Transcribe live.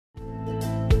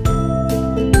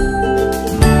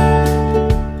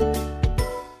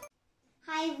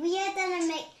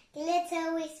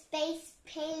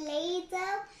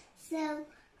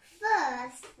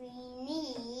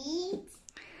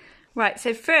Right,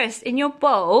 so first in your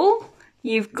bowl,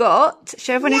 you've got,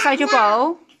 show everyone inside your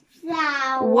bowl,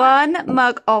 Flour. 1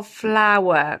 mug of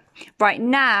flour. Right,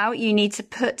 now you need to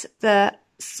put the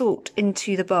salt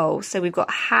into the bowl. So we've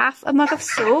got half a mug of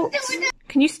salt.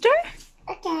 Can you stir?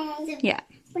 Okay. Yeah.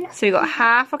 So we've got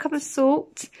half a cup of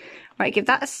salt. Right, give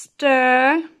that a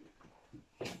stir.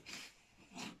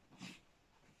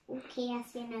 Okay,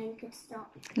 as you know, you could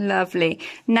stop. Lovely.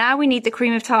 Now we need the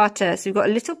cream of tartar. So we've got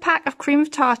a little pack of cream of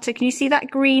tartar. Can you see that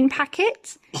green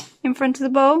packet in front of the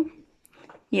bowl?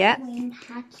 Yeah.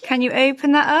 Can you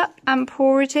open that up and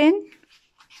pour it in?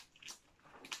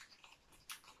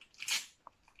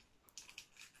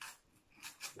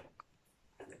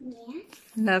 Yes.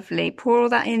 Lovely. Pour all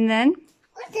that in then.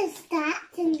 What is that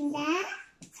in there?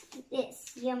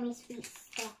 It's yummy sweet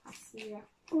stuff. I see that.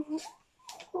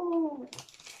 Ooh.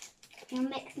 Now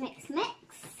mix, mix, mix.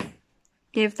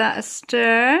 Give that a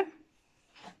stir.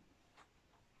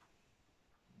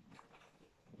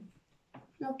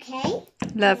 Okay.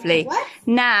 Lovely.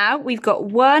 Now we've got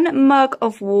 1 mug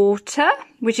of water,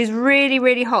 which is really,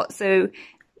 really hot. So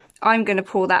I'm going to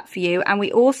pour that for you. And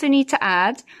we also need to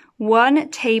add 1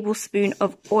 tablespoon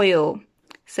of oil.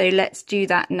 So let's do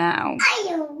that now.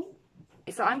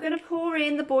 So I'm going to pour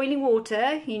in the boiling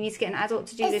water. You need to get an adult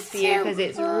to do this for you because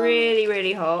it's really,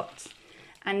 really hot.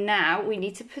 And now we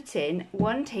need to put in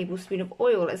 1 tablespoon of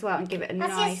oil as well and give it a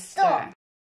nice stir.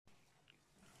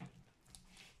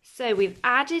 So we've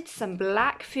added some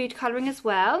black food colouring as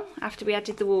well after we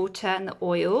added the water and the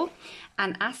oil.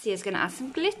 And Asia's going to add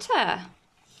some glitter.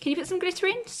 Can you put some glitter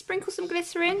in? Sprinkle some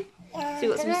glitter in. So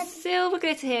we've got some silver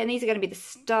glitter here, and these are going to be the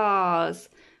stars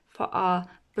for our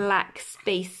black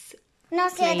space. No,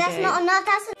 Sia, that's not enough.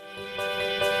 That's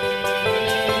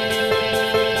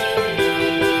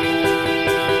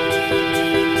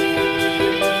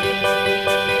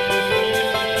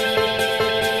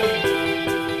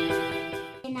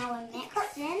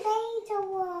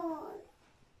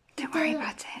Don't worry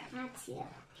about it.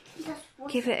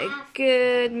 Give it a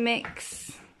good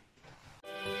mix.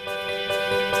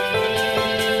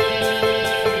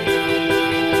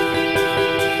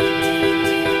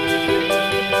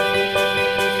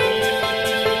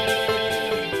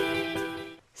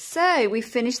 So we've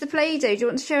finished the Play-Doh. Do you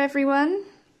want to show everyone?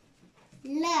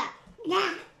 Look.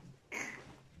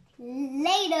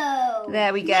 Play-Doh.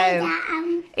 There we go.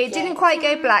 It didn't quite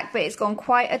go black, but it's gone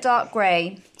quite a dark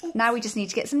grey. Now we just need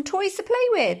to get some toys to play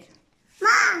with.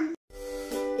 Mom!